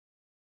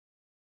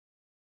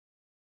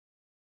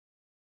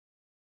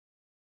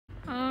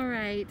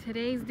Alright,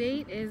 today's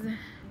date is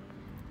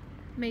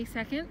May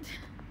 2nd.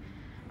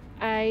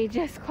 I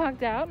just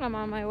clocked out. I'm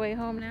on my way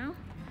home now.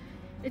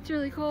 It's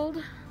really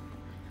cold.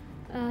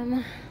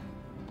 What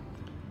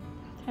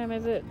time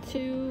is it?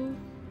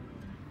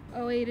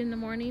 2:08 in the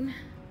morning.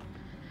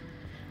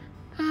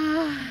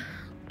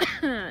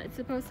 It's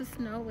supposed to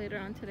snow later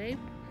on today.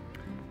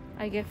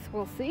 I guess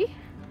we'll see.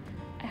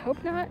 I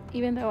hope not,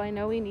 even though I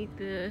know we need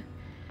the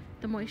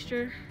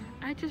moisture.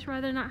 I'd just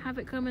rather not have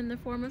it come in the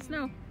form of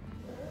snow.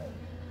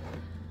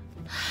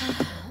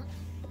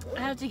 I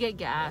have to get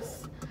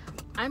gas.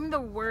 I'm the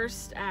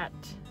worst at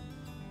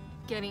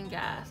getting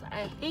gas.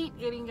 I hate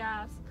getting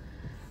gas.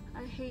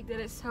 I hate that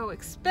it's so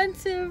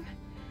expensive,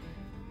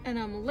 and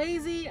I'm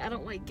lazy. I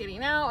don't like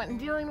getting out and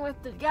dealing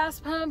with the gas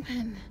pump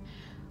and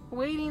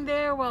waiting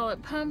there while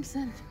it pumps,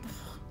 and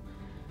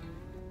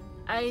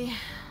I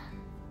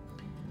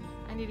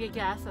need to get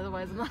gas,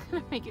 otherwise I'm not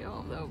gonna make it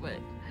home though, but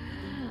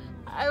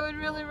I would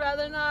really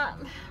rather not,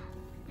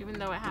 even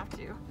though I have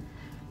to.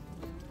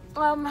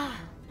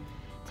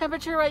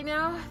 Temperature right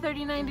now,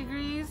 39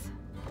 degrees.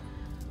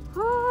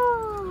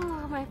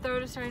 Woo! My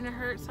throat is starting to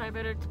hurt, so I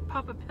better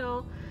pop a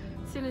pill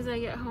as soon as I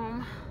get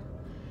home.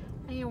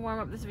 I need to warm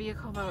up this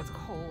vehicle though, it's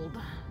cold.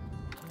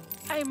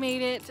 I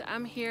made it.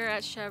 I'm here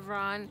at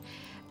Chevron.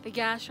 The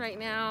gas right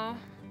now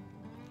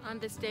on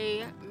this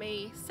day,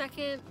 May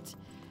 2nd,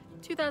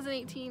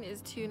 2018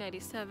 is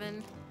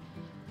 $2.97.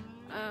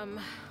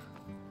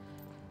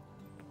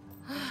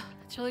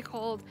 It's really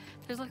cold.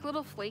 There's like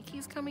little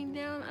flakies coming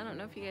down. I don't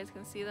know if you guys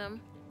can see them.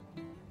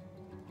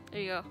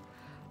 There you go.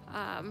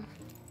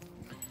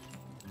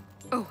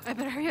 Oh, I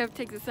better hurry up and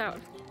take this out.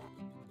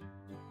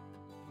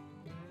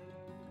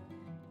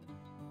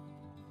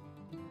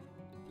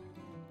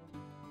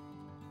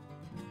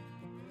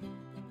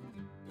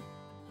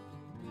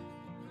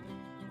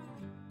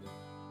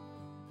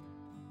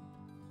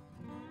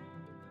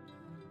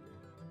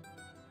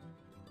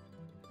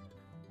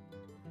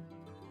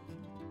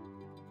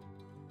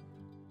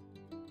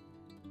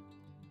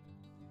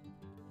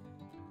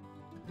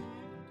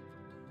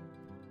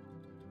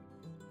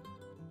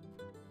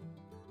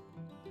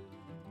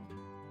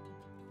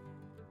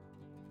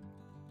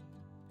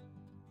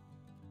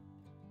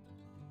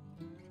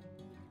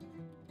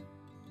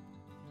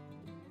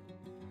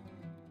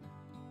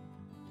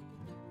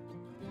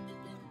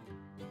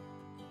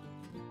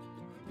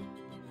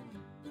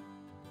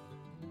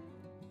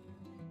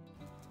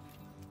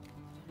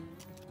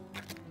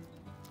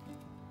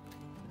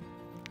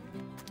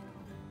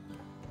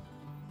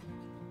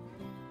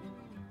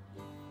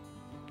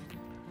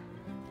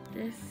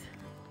 This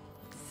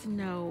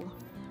snow,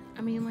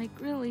 I mean, like,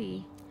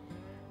 really,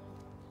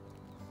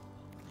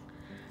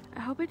 I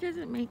hope it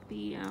doesn't make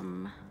the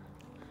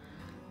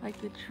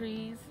like the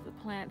trees, the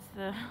plants,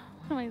 the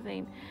what am I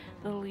saying,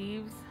 the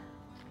leaves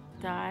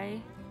die.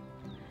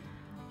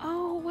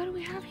 Oh, what do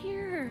we have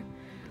here?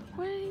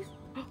 What are these?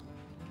 Oh,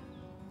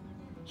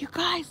 you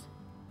guys,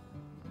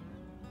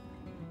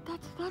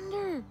 that's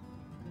thunder.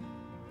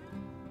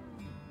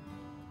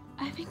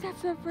 I think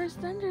that's the first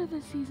thunder of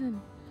the season.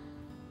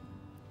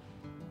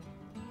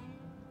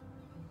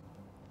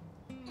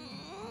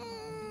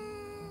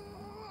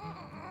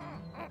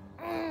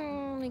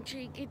 Make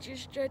sure you get your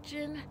stretch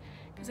in,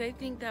 because I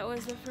think that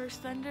was the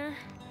first thunder.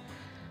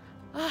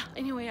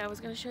 Anyway, I was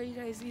going to show you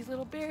guys these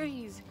little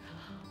berries.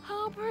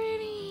 How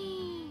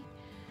pretty!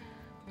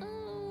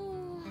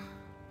 Oh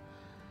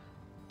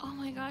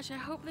my gosh, I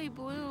hope they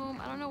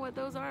bloom. I don't know what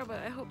those are, but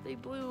I hope they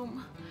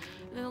bloom.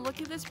 And then look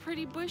at this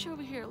pretty bush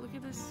over here. Look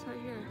at this right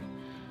here.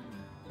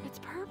 It's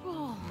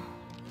purple.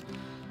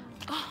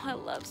 Oh, I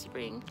love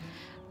spring.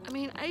 I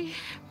mean,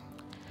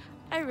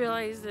 I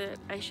realize that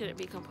I shouldn't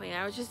be complaining.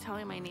 I was just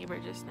telling my neighbor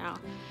just now.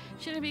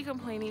 Shouldn't be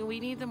complaining. We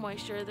need the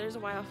moisture. There's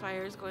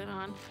wildfires going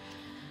on.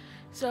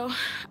 So,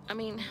 I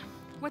mean,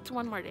 what's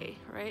one more day,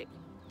 right?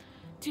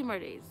 2 more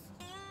days.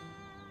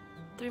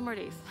 3 more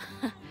days.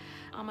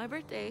 On my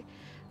birthday,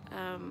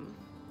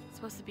 it's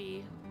supposed to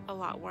be a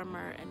lot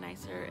warmer and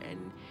nicer,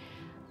 and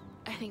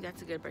I think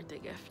that's a good birthday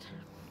gift.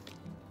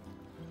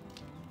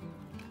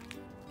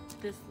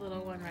 This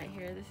little one right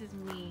here, this is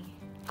me.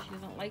 She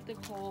doesn't like the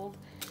cold.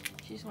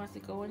 She just wants to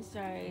go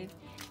inside,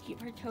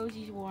 keep her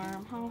toesies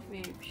warm. Huh,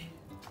 Phoebe?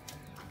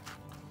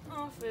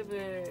 Oh,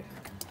 Phoebe.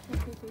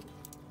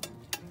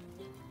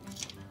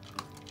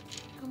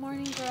 Good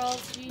morning,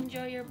 girls. Did you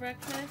enjoy your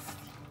breakfast?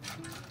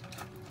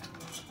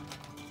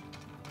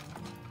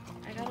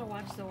 I gotta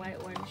watch the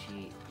white one.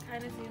 She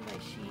kind of seems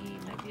like she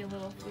might be a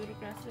little food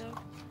aggressive.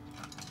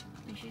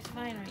 I mean, she's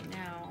fine right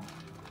now.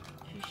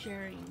 She's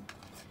sharing.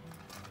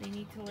 They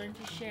need to learn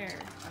to share.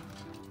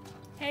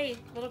 Hey,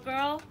 little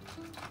girl.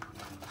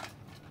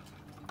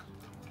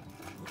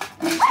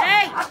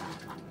 Hey!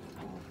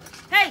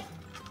 Hey!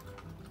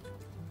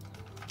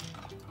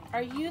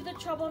 Are you the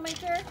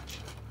troublemaker?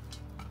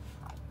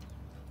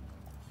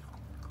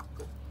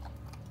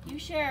 You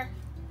share.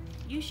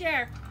 You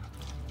share.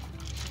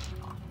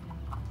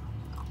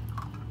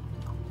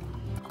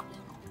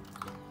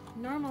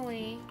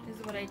 Normally, this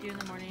is what I do in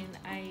the morning.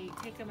 I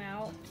take them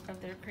out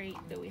of their crate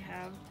that we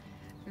have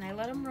and I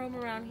let them roam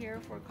around here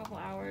for a couple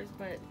hours,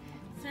 but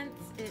since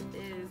it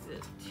is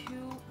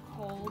too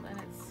cold and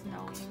it's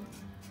snowing,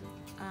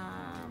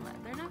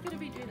 they're not going to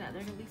be doing that.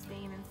 They're going to be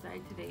staying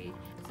inside today.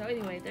 So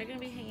anyway, they're going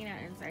to be hanging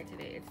out inside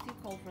today. It's too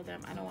cold for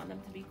them. I don't want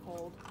them to be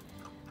cold.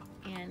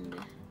 And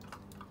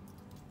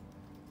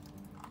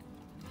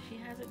she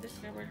hasn't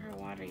discovered her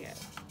water yet.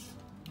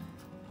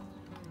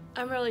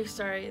 I'm really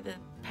sorry. The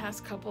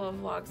past couple of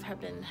vlogs have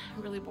been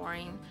really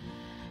boring.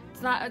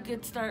 It's not a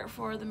good start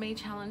for the May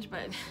challenge,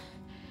 but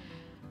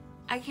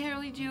I can't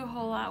really do a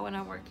whole lot when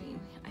I'm working.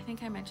 I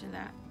think I mentioned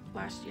that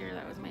last year.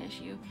 That was my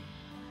issue.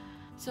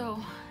 So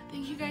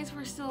thank you guys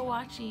for still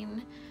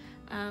watching.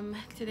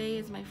 Today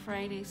is my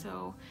Friday,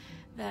 so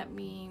that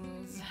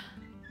means,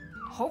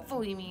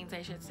 hopefully means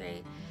I should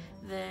say,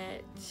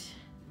 that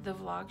the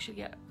vlog should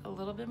get a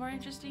little bit more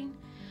interesting.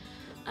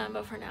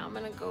 But for now I'm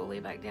gonna go lay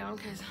back down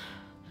because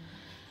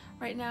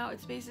right now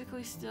it's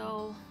basically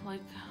still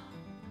like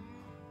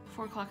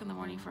 4 o'clock in the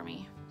morning for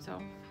me. So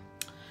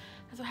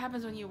that's what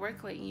happens when you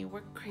work late and you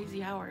work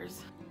crazy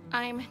hours.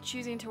 I'm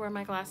choosing to wear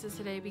my glasses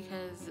today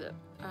because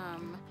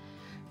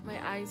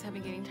my eyes have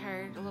been getting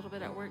tired a little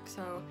bit at work,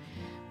 so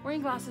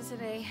wearing glasses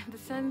today. The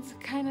sun's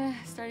kind of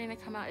starting to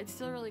come out. It's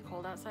still really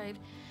cold outside.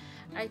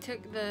 I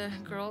took the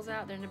girls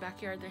out. They're in the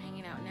backyard. They're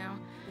hanging out now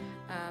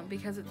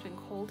because it's been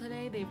cold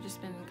today. They've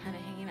just been kind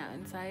of hanging out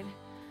inside.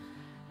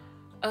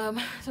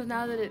 So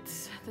now that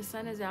the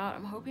sun is out,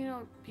 I'm hoping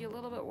it'll be a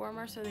little bit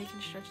warmer so they can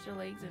stretch their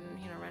legs and,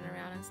 you know, run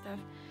around and stuff.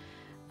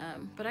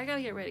 But I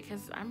gotta get ready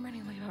because I'm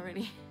running late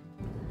already.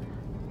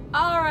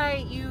 All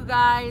right, you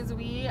guys,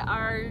 we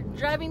are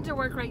driving to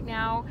work right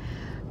now.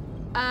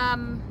 I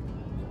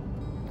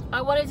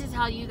wanted to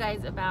tell you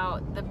guys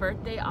about the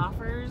birthday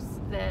offers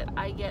that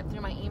I get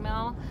through my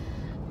email.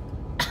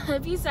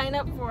 If you sign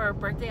up for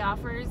birthday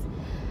offers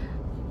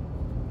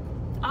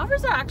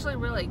are actually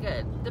really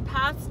good. The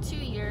past 2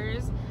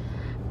 years,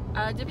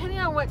 depending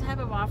on what type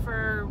of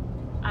offer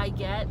I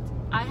get,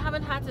 I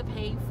haven't had to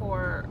pay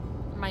for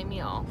my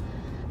meal.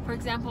 For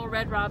example,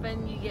 Red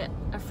Robin, you get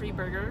a free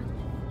burger.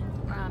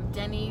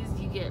 Denny's,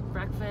 you get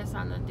breakfast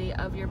on the day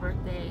of your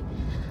birthday.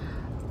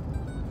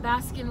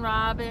 Baskin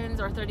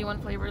Robbins, or 31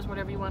 flavors,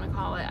 whatever you want to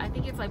call it. I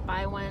think it's like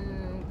buy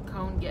one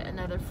cone, get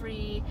another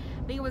free.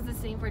 I think it was the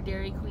same for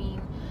Dairy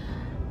Queen.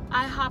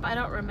 IHOP, I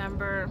don't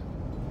remember.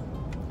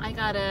 I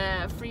got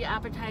a free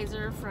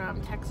appetizer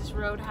from Texas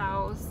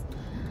Roadhouse.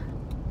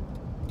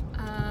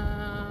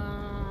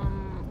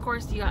 Of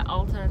course, you got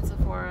Ulta and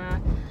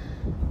Sephora.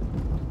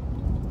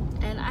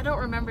 And I don't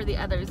remember the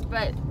others,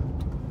 but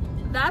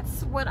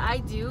that's what I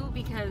do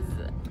because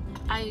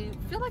I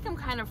feel like I'm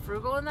kind of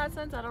frugal in that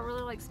sense. I don't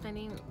really like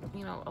spending,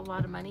 you know, a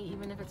lot of money,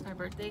 even if it's my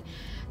birthday.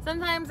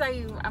 Sometimes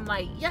I'm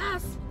like,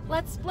 yes,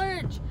 let's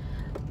splurge.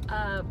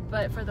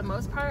 But for the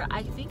most part,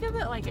 I think of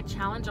it like a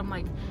challenge. I'm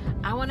like,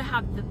 I want to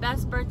have the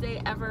best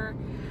birthday ever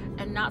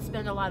and not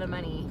spend a lot of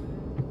money.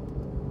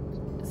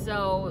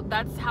 So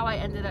that's how I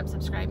ended up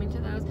subscribing to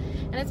those.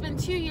 And it's been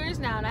 2 years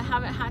now and I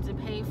haven't had to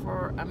pay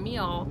for a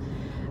meal.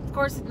 Of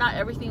course, not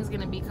everything's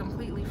going to be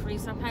completely free.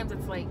 Sometimes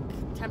it's like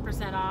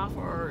 10% off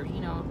or, you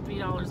know,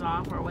 $3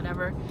 off or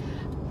whatever.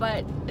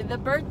 But the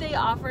birthday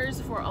offers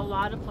for a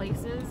lot of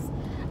places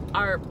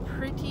are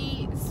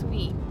pretty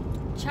sweet.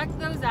 Check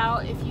those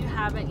out if you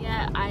haven't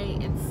yet. I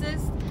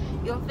insist.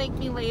 You'll thank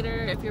me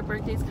later if your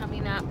birthday's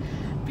coming up.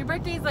 If your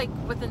birthday's like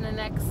within the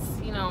next,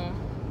 you know,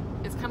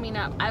 is coming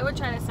up, I would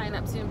try to sign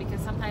up soon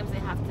because sometimes they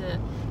have to,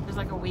 there's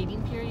like a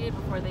waiting period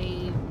before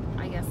they,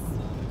 I guess,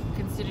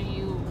 consider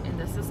you in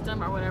the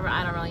system or whatever.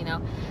 I don't really know.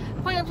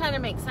 The point I'm trying to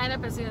make, sign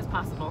up as soon as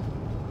possible.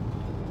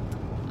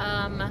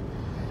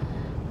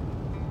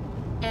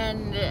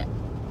 And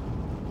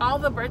all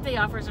the birthday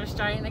offers are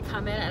starting to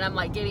come in and I'm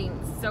like getting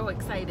so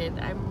excited.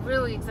 I'm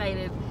really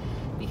excited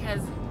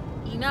because,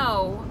 you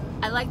know,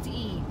 I like to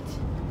eat.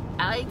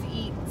 I like to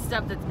eat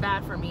stuff that's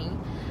bad for me.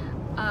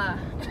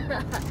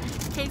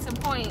 Case in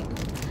point,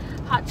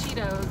 hot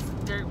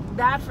Cheetos, they're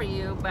bad for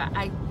you, but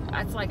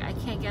it's like I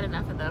can't get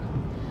enough of them.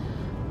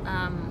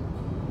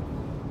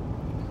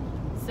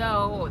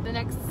 So the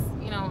next,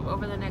 you know,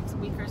 over the next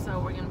week or so,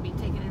 we're going to be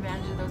taking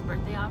advantage of those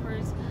birthday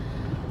offers.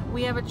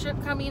 We have a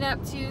trip coming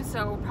up too,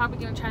 so we're probably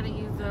going to try to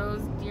use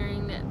those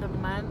during the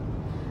month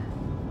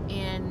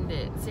and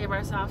save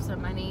ourselves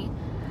some money.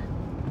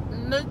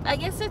 I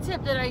guess the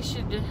tip that I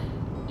should,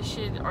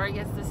 or I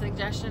guess the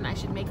suggestion I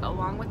should make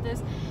along with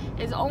this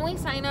is only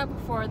sign up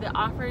for the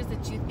offers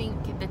that you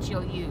think that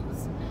you'll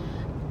use,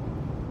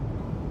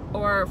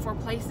 or for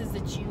places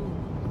that you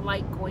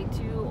like going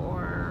to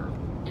or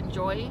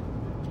enjoy,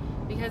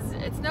 because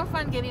it's no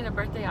fun getting a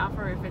birthday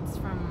offer if it's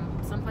from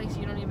someplace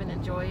you don't even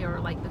enjoy or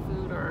like the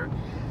food or,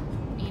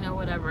 you know,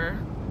 whatever.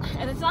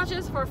 And it's not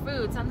just for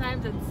food.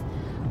 Sometimes it's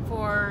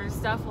for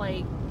stuff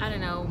like, I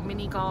don't know,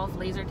 mini golf,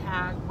 laser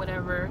tag,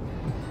 whatever.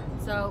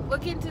 So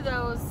look into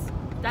those.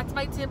 That's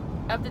my tip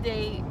of the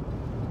day.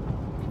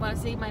 If you want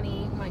to save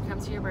money when it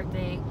comes to your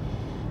birthday,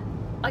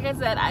 like I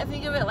said, I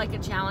think of it like a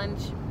challenge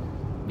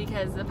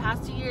because the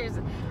past 2 years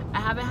I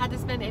haven't had to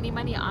spend any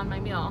money on my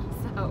meal.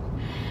 So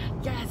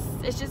Yes,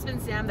 it's just been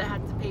Sam that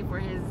had to pay for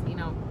his, you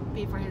know,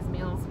 pay for his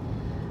meals.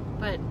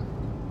 But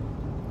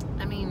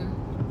I mean,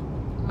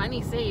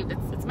 money saved.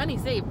 It's money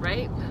saved,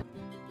 right?